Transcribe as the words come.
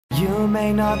You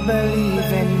may not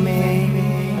believe in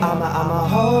me, I'ma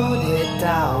hold it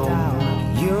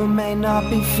down. You may not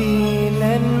be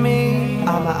feeling me,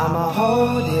 I'ma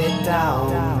hold it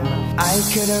down. I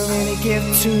couldn't really give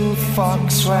two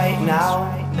fucks right now.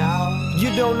 You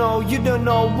don't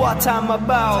know what I'm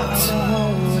about. I'ma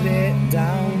hold it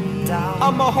down,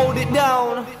 I'ma hold it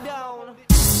down.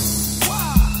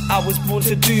 I was born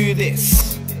to do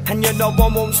this, and you know I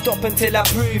won't stop until I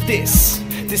prove this.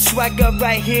 This swagger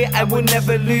right here, I will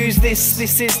never lose this.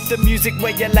 This is the music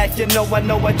where your life, you know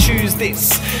I choose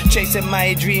this. Chasing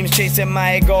my dreams, chasing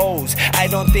my goals. I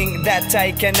don't think that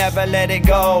I can ever let it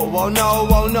go. Oh no,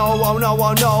 oh no, oh no,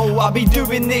 oh no. I'll be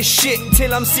doing this shit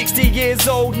till I'm 60 years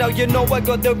old. Now you know I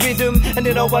got the rhythm, and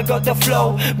you know I got the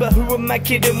flow. But who am I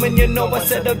kidding when you know I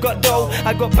said I got dough?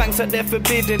 I got banks out there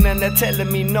forbidden, and they're telling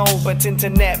me no. But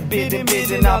internet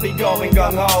bidding, I'll be going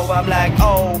gung-ho. I'm like,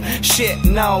 oh shit,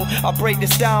 no, I'll break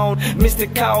this down. Mr.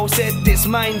 Cow said it's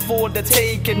mine for the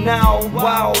taking now.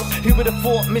 Wow, who would have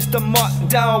thought Mr. Mutt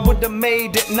Down would have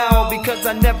made it now? Because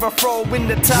I never throw in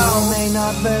the towel. You may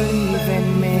not believe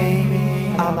in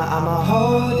me, I'ma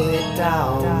hold it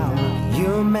down.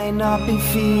 You may not be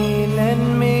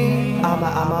feeling me,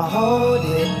 I'ma hold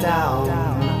it down.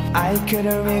 I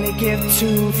couldn't really give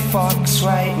two fucks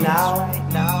right now.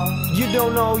 You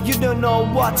don't know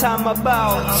what I'm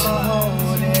about. I'ma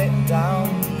hold it down,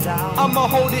 I'ma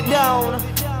hold it down.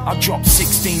 I dropped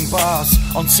 16 bars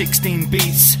on 16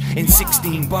 beats, in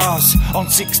 16 bars on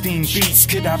 16 beats.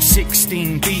 Could have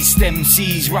 16 beast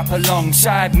MCs rap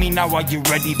alongside me. Now are you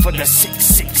ready for the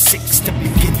 666 to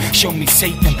begin? Show me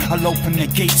Satan, I'll open the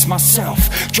gates myself,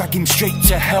 drag him straight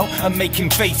to hell and make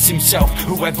him face himself.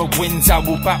 Whoever wins, I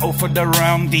will battle for the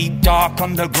round. Deep dark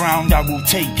underground, I will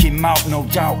take him out, no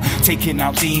doubt. Taking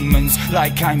out demons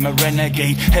like I'm a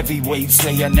renegade. Heavyweight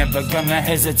slayer, never gonna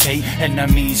hesitate.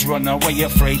 Enemies run away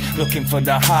afraid, looking for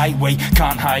the highway.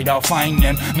 Can't hide, I'll find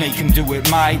them, make them do it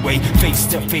my way. Face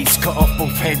to face, cut off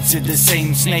both heads of the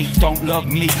same snake. Don't love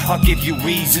me, I'll give you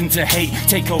reason to hate.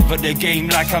 Take over the game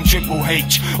like I'm Triple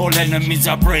H. All enemies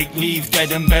I break, leave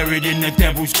dead and buried in the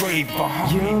devil's grave.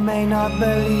 You may not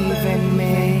believe in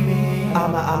me,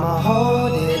 I'ma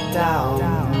hold it down.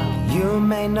 You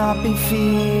may not be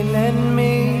feeling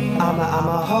me,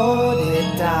 I'ma hold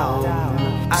it down.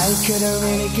 I couldn't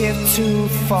really give two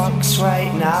fucks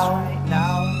right now.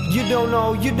 You don't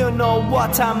know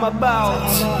what I'm about.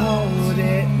 I'ma hold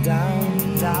it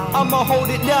down, I'ma hold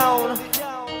it down.